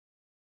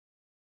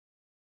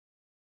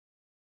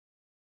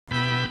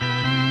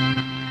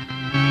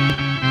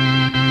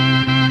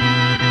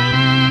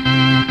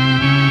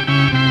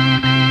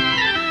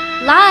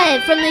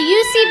from the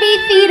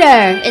UCB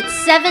Theater. It's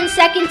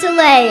 7-second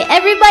delay.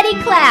 Everybody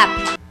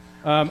clap.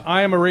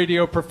 I am a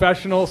radio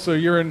professional, so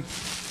you're in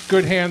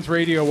good hands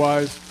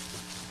radio-wise.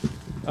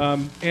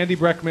 Andy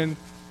Breckman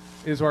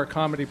is our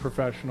comedy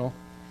professional.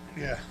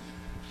 Yeah.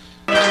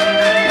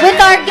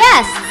 With our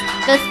guests,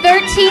 the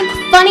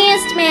 13th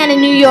funniest man in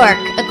New York,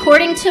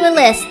 according to a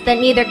list that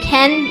neither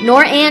Ken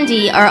nor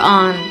Andy are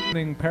on.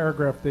 In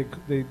paragraph,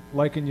 they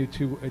liken you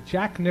to a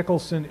Jack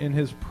Nicholson in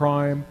his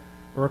prime,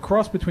 or a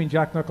cross between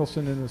Jack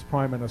Nicholson in his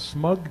prime and a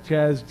smug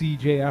jazz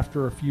DJ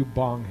after a few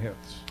bong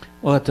hits.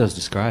 Well, that does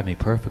describe me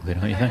perfectly,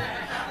 don't you think?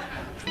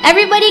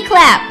 Everybody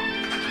clap.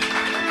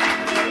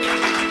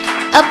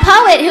 A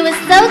poet who is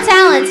so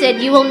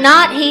talented you will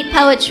not hate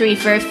poetry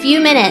for a few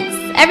minutes.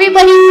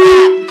 Everybody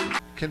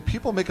clap. Can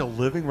people make a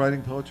living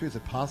writing poetry? Is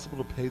it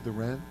possible to pay the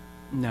rent?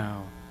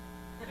 No.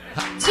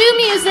 Two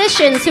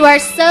musicians who are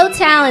so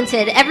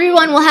talented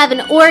everyone will have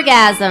an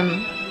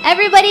orgasm.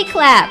 Everybody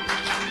clap.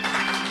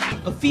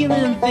 A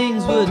feeling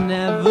things would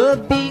never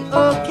be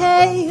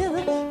okay,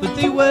 but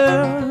they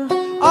were.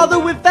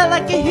 Although it felt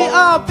like it hit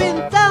up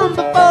and down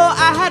before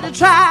I had to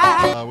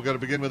try. We're going to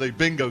begin with a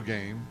bingo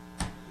game.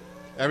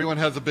 Everyone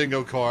has a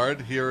bingo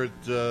card here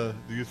at the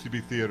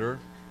UCB Theater.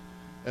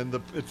 And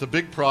it's a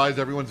big prize.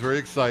 Everyone's very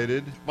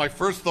excited. My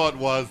first thought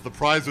was the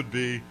prize would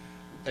be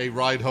a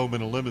ride home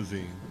in a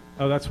limousine.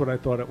 Oh, that's what I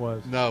thought it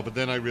was. No, but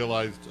then I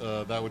realized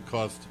that would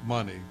cost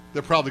money.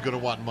 They're probably going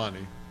to want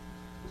money.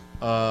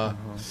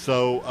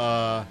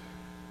 So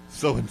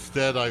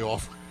instead I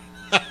offered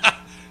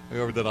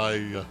that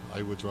I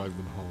would drive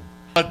them home.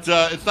 But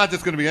it's not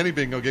just going to be any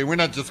bingo game. We're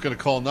not just going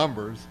to call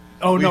numbers.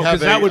 Oh, no, because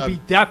that would be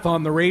death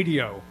on the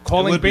radio.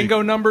 Calling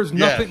bingo numbers,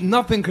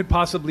 nothing could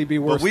possibly be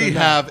worse than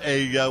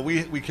that.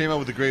 We came up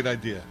with a great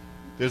idea.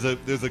 There's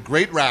a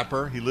great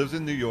rapper. He lives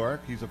in New York.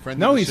 He's a friend of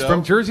the show. No, he's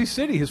from Jersey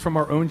City. He's from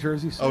our own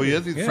Jersey City. Oh, he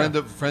is? He's a friend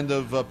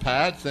of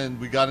Pat's, and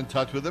we got in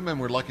touch with him, and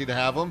we're lucky to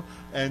have him,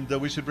 and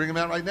we should bring him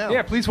out right now.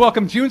 Yeah, please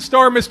welcome June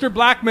Star, Mr.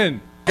 Blackman.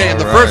 Okay, and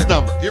the first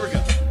number. Here we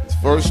go.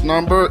 First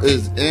number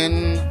is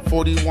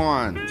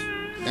N41.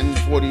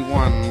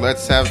 N41.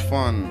 Let's have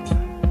fun.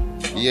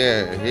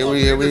 Yeah, here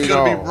we go. It's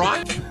gonna be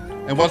right.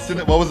 And what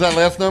was that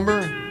last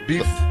number?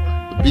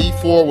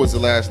 B4 was the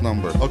last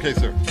number. Okay,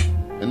 sir.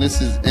 And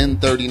this is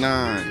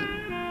N39.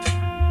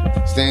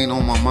 Staying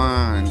on my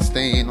mind,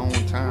 staying on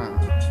time.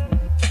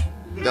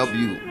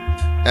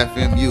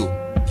 WFMU.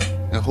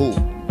 And who?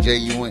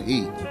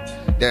 J-U-N-E.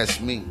 That's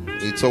me.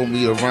 They told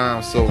me to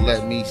rhyme, so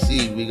let me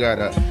see. We got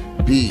a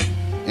B,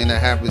 and it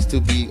happens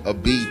to be a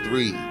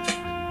B3.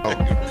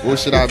 Where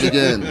should I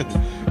begin?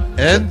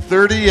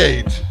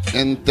 N38.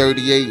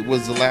 N38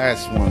 was the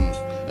last one.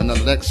 And the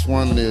next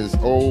one is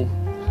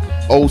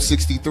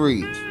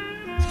O63.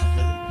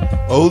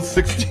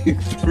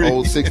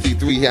 O63.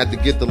 063. He had to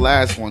get the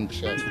last one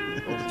checked.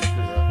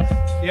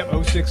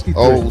 Yep, 063.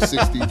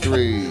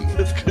 063.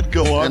 This could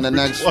go on. And the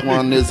next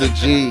one is a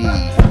G.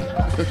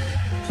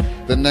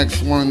 The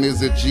next one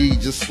is a G,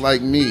 just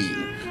like me.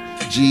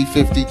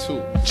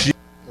 G52. G.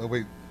 Oh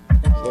wait.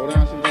 Slow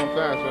down. She's going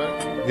fast,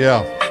 right?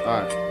 Yeah.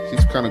 All right.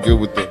 She's kind of good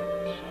with the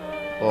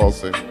ball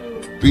thing.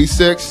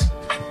 B6.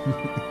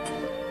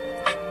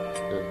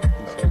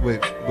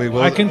 Wait.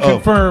 What? I can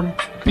confirm.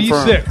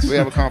 B6. We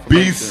have a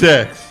confirmation.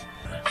 B6.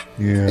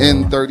 Yeah.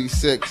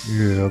 N36.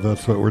 Yeah,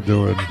 that's what we're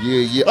doing.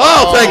 Yeah.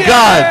 Oh, thank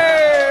God!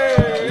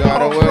 You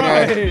got a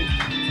winner.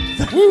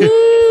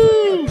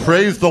 Woo!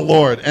 Praise the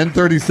Lord.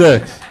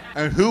 N36.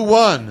 And who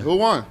won? Who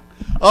won?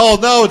 Oh,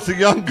 no, it's a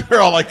young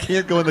girl. I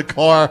can't go in the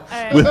car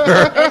with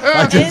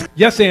her.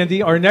 Yes,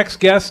 Andy, our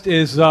next guest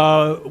is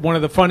one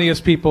of the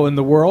funniest people in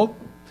the world.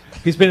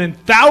 He's been in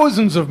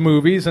thousands of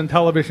movies and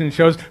television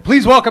shows.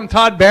 Please welcome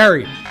Todd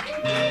Barry.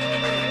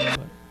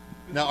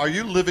 Now, are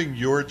you living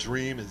your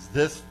dream? Is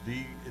this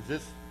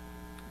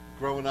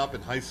growing up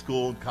in high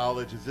school and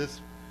college? Is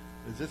this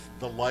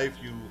the life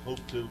you hope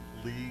to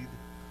lead?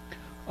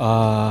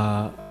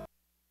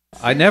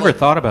 I never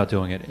thought about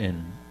doing it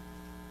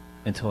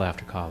until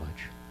after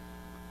college,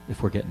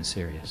 if we're getting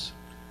serious.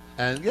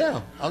 And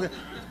yeah, okay.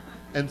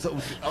 And so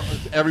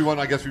everyone,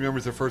 I guess,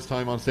 remembers their first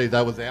time on stage.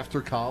 That was after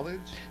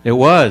college? It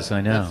was, I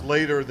know. That's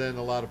later than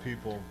a lot of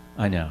people.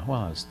 I know.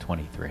 Well, I was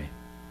 23.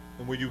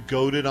 And were you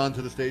goaded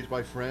onto the stage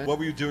by friends? What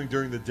were you doing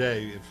during the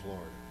day in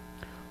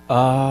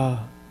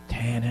Florida?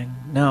 Tanning.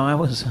 No, I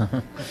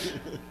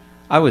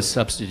was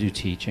substitute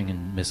teaching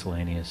and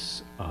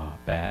miscellaneous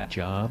bad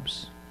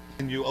jobs.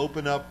 And you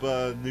open up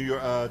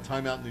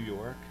Time Out New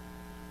York.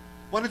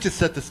 Why don't you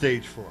set the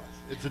stage for us?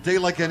 It's a day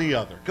like any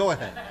other. Go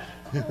ahead.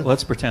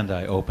 Let's pretend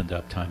I opened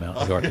up Time Out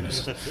New York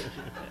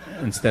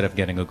instead of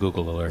getting a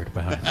Google alert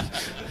behind me.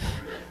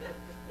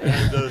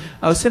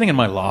 I was sitting in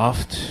my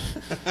loft.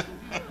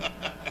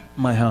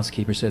 My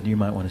housekeeper said, "You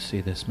might want to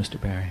see this,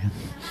 Mr. Barry."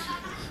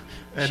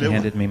 She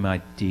handed me my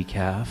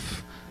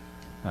decaf.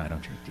 I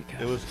don't drink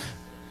decaf.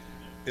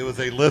 It was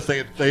a list.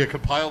 They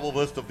compiled a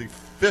list of the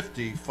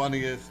 50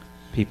 funniest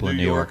people in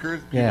New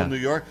Yorkers, York. people in New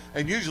York.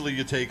 And usually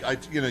you take,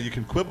 you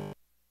can quibble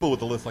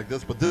with a list like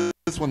this, but this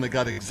one they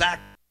got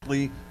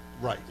exactly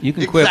Right. You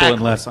can quibble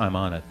unless I'm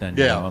on it. Then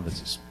yeah. You know,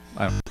 this is.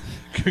 I don't.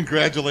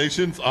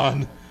 Congratulations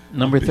on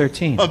number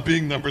 13. On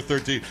being number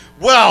 13.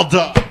 Well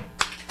done.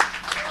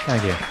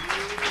 Thank you.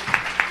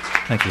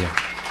 Thank you.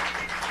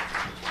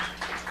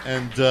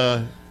 And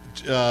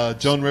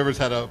Joan Rivers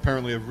had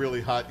apparently a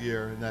really hot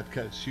year, and that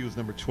she was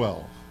number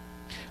 12.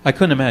 I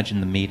couldn't imagine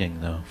the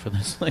meeting though for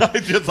this. Like, I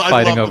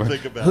fighting love over to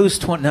think about who's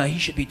 20. No, he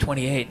should be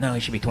 28. No, he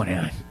should be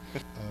 29.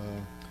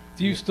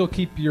 Do you still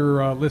keep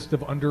your list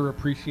of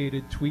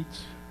underappreciated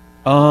tweets?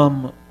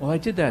 Well, I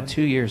did that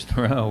 2 years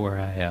in a row where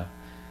I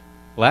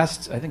I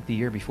think the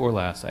year before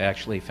last, I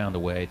actually found a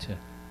way to,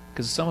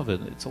 because some of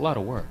it's a lot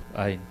of work.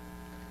 I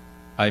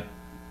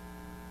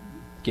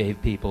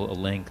gave people a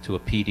link to a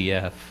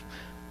PDF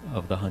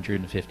of the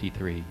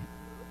 153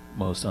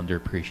 most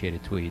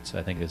underappreciated tweets,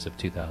 I think as of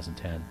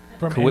 2010.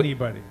 From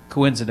anybody.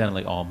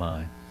 Coincidentally, all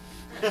mine.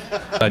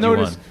 I've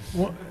noticed,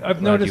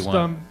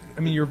 I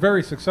mean, you're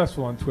very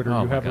successful on Twitter.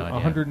 Oh you have God,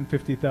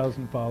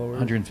 150,000 followers.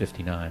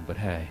 159, but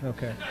hey.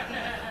 Okay.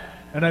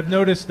 And I've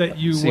noticed that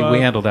you... See, we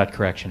handled that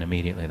correction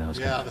immediately. That was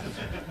good.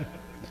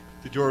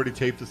 Did you already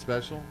tape the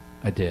special?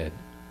 I did.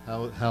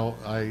 How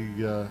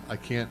I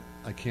can't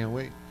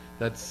wait.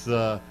 That's...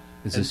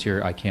 Is this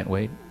your I can't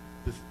wait?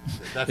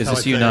 That's is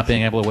this you not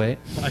being able to wait?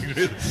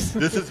 This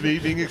is me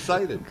being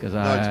excited. Because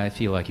I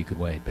feel like you could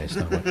wait based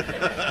on what...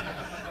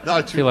 No,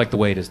 I feel like the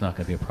wait is not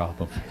going to be a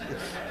problem.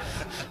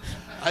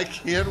 I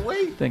can't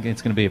wait. I think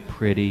it's going to be a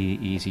pretty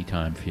easy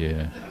time for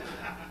you.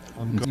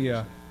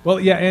 Yeah. Well,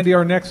 yeah, Andy,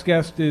 our next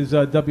guest is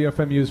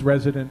WFMU's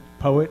resident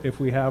poet, if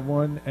we have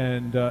one,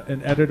 and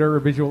an editor,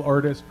 a visual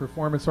artist,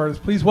 performance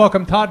artist. Please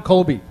welcome Todd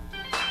Colby.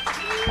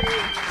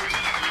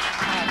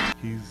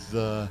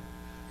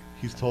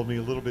 He's told me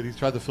a little bit. He's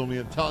tried to fill me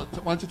in. Why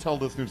don't you tell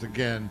listeners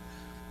again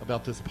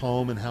about this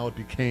poem and how it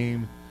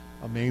became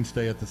a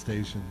mainstay at the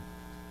station?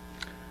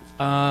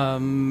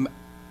 I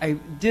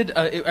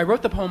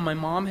wrote the poem. My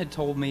mom had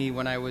told me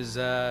when I was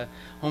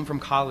home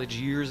from college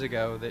years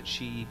ago that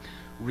she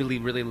really,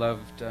 really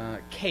loved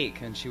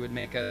cake, and she would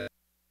make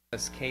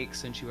us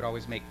cakes, and she would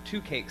always make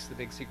 2 cakes. The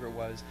big secret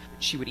was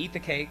she would eat the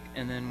cake,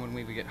 and then when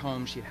we would get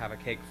home, she'd have a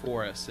cake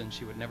for us, and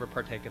she would never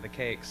partake of the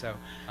cake, so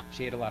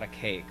she ate a lot of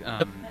cake.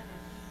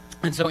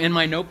 And so in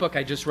my notebook,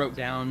 I just wrote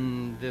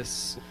down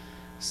this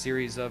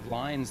series of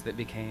lines that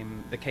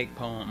became the cake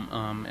poem,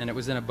 and it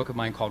was in a book of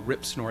mine called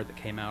Rip Snort that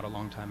came out a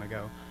long time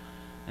ago.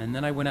 And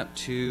then I went up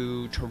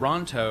to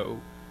Toronto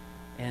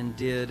and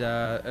did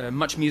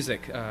Much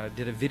Music,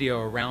 did a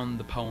video around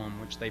the poem,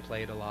 which they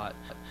played a lot.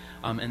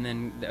 And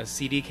then a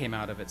CD came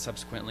out of it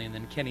subsequently. And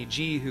then Kenny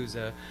G,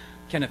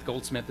 Kenneth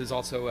Goldsmith, is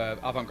also an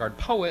avant-garde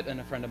poet and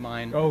a friend of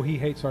mine. Oh, he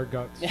hates our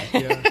guts.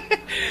 Yeah.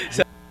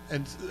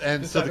 And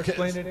does that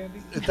explain it,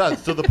 Andy? It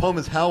does. So the poem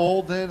is how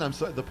old then? I'm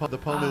sorry. The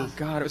poem is. Oh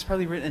God, it was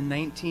probably written in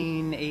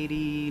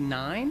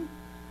 1989.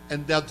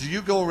 And now, do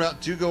you go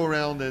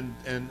around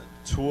and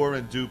tour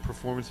and do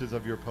performances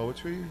of your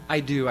poetry?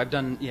 I do. I've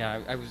done. Yeah,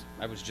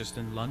 I was just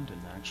in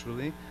London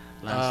actually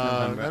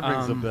last November. That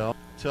rings a bell.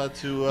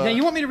 Now,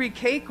 you want me to read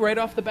Cake right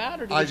off the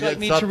bat, or would you like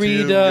me to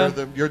read?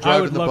 You're driving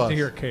I would the love bus. to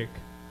hear Cake.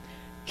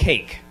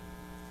 Cake.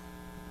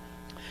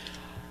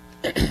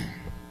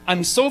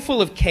 I'm so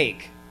full of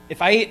cake.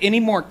 If I ate any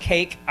more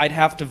cake, I'd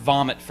have to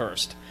vomit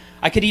first.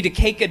 I could eat a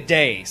cake a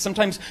day,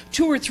 sometimes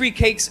 2 or 3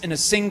 cakes in a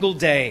single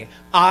day.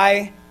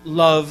 I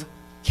love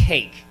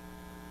cake.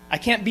 I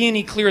can't be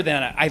any clearer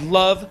than it. I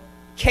love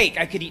cake.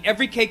 I could eat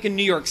every cake in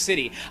New York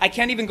City. I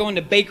can't even go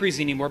into bakeries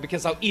anymore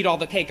because I'll eat all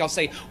the cake. I'll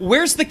say,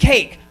 "Where's the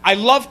cake? I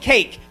love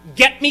cake.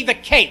 Get me the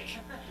cake."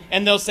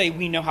 And they'll say,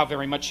 "We know how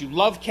very much you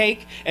love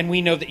cake, and we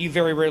know that you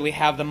very rarely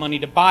have the money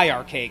to buy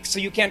our cake, so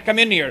you can't come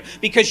in here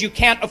because you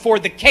can't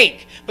afford the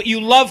cake, but you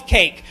love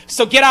cake,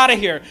 so get out of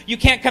here. You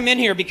can't come in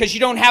here because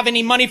you don't have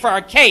any money for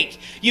our cake.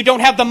 You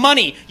don't have the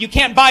money. You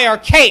can't buy our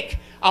cake.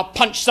 I'll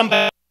punch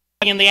somebody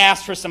in the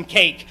ass for some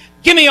cake.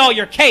 Give me all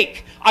your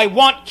cake. I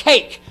want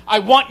cake. I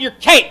want your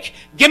cake.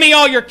 Give me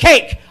all your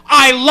cake.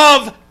 I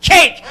love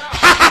cake."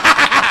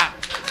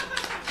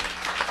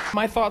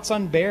 My thoughts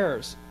on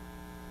bears.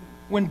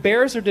 When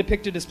bears are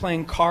depicted as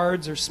playing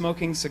cards or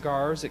smoking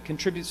cigars, it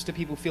contributes to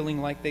people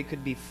feeling like they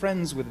could be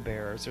friends with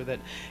bears, or that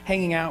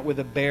hanging out with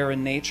a bear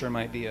in nature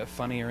might be a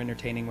funny or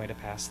entertaining way to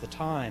pass the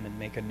time and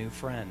make a new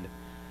friend.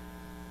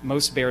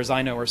 Most bears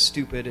I know are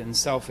stupid and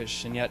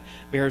selfish, and yet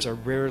bears are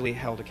rarely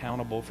held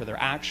accountable for their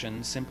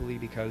actions simply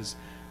because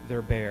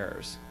they're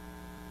bears.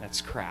 That's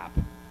crap.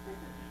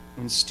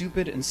 When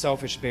stupid and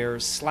selfish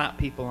bears slap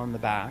people on the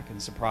back and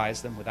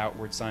surprise them with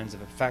outward signs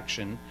of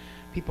affection,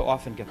 people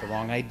often get the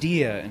wrong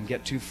idea and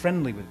get too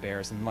friendly with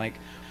bears and want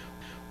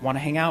to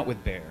hang out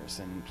with bears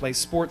and play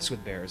sports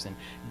with bears and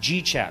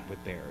G-chat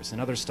with bears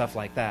and other stuff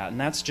like that. And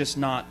that's just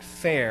not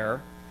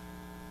fair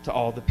to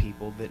all the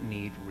people that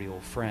need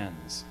real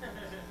friends.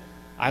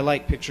 I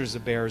like pictures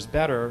of bears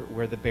better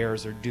where the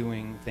bears are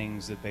doing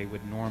things that they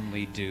would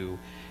normally do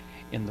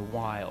in the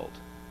wild.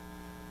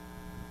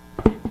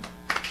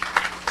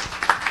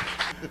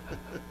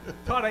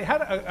 Todd, I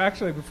had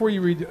actually, before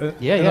you read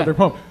another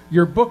poem,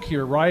 your book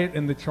here, Riot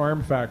in the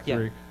Charm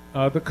Factory,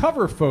 The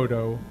cover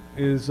photo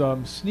is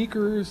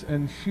sneakers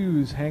and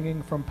shoes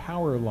hanging from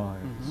power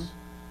lines. Mm-hmm.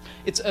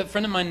 It's a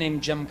friend of mine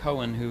named Jem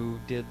Cohen who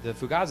did the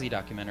Fugazi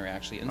documentary,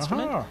 actually,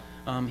 Instrument.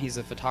 He's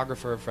a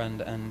photographer, a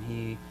friend, and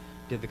he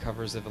did the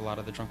covers of a lot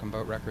of the Drunken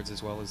Boat records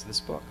as well as this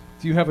book.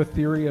 Do you have a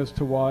theory as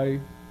to why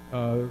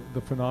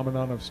the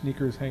phenomenon of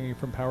sneakers hanging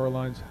from power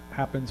lines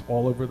happens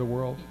all over the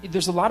world?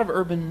 There's a lot of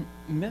urban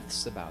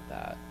myths about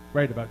that.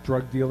 Right, about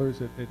drug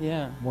dealers.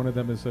 Yeah. One of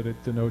them is that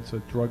it denotes a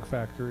drug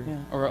factory. Yeah.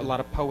 Or a lot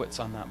of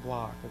poets on that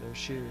block, or their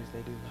shoes,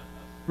 they do that.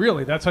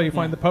 Really? That's how you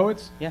find the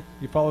poets? Yeah.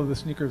 You follow the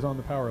sneakers on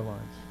the power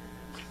lines.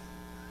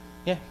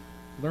 Yeah.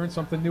 Learn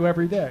something new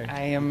every day.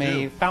 I am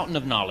a fountain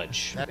of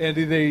knowledge.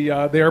 Andy, they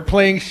are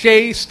playing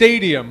Shea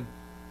Stadium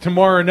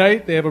tomorrow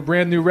night. They have a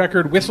brand new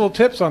record, Whistle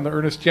Tips, on the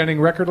Ernest Jennings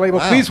record label.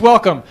 Wow. Please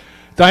welcome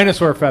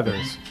Dinosaur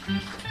Feathers.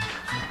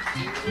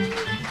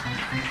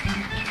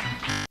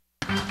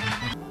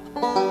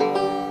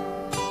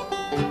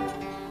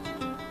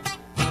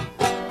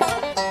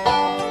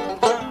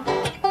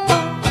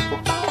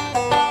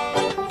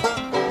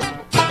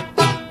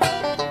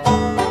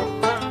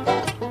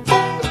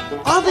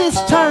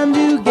 Time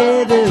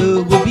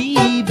together will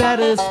be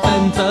better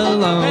spent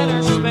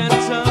alone.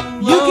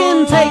 You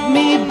can take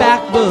me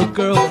back, but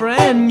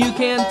girlfriend, you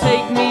can't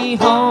take me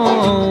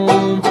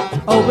home.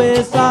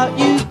 Always thought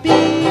you'd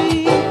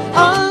be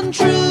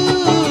untrue.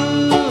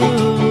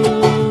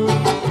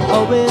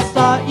 Always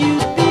thought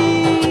you'd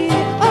be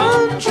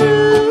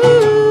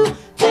untrue.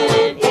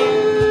 Didn't you?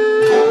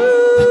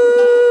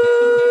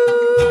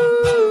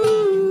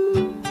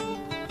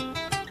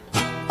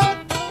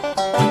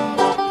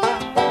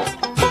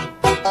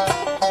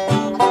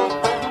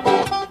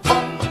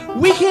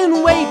 We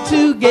can wait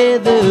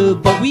together,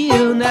 but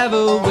we'll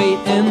never wait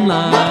in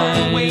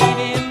line.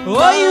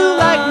 Oh, you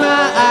like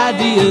my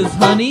ideas,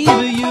 honey,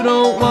 but you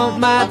don't want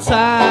my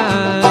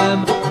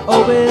time.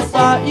 Always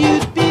thought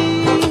you'd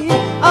be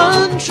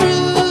untrue.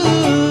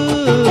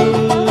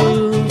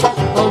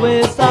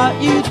 Always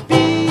thought you'd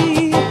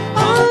be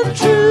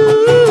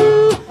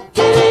untrue.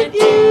 Didn't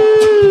you?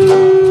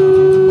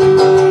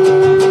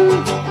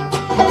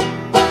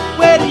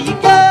 Where do you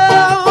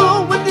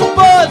go when these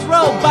boys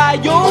roll by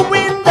your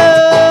window?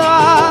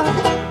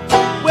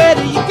 Where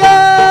do you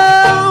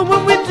go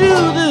when we do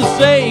the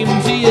same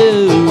to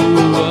you?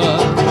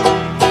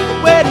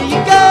 Where do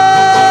you go?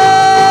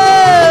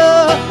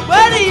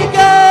 Where do you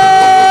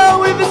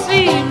go if it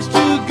seems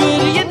too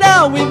good? You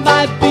know it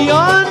might be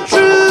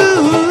untrue.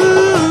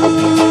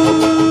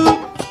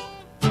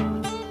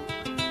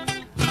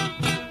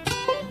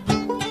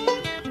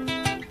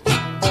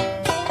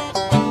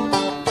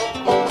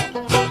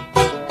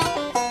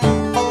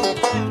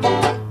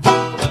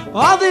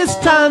 All this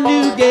time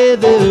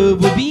together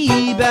would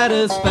be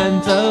better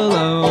spent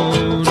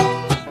alone.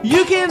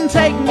 You can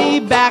take me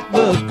back,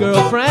 but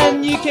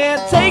girlfriend, you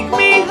can't take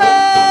me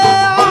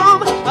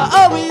home. I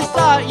always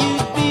thought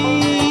you'd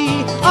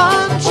be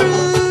untrue.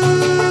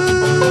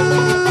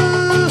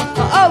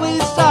 I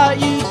always thought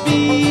you'd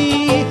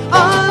be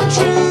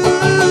untrue.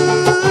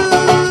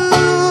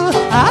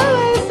 I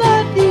always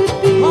thought you'd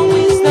be.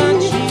 Always thought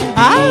you'd be. I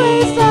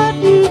always thought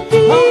you'd be.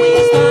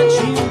 Always thought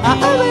you'd be. I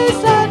always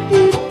thought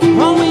you'd be.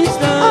 Always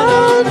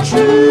thought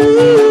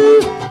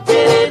untrue.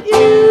 Didn't you?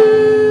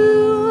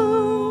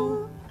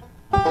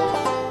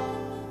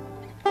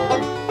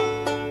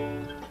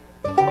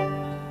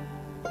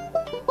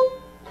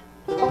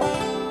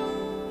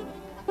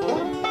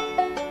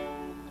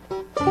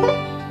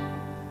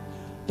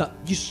 Thought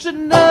you should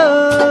know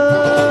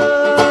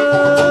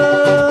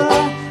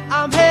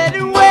I'm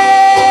heading west.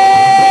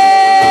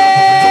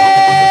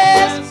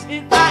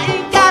 I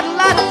ain't got a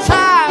lot of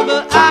time,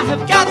 but I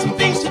have got some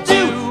things to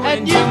do,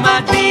 and you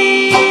might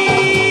be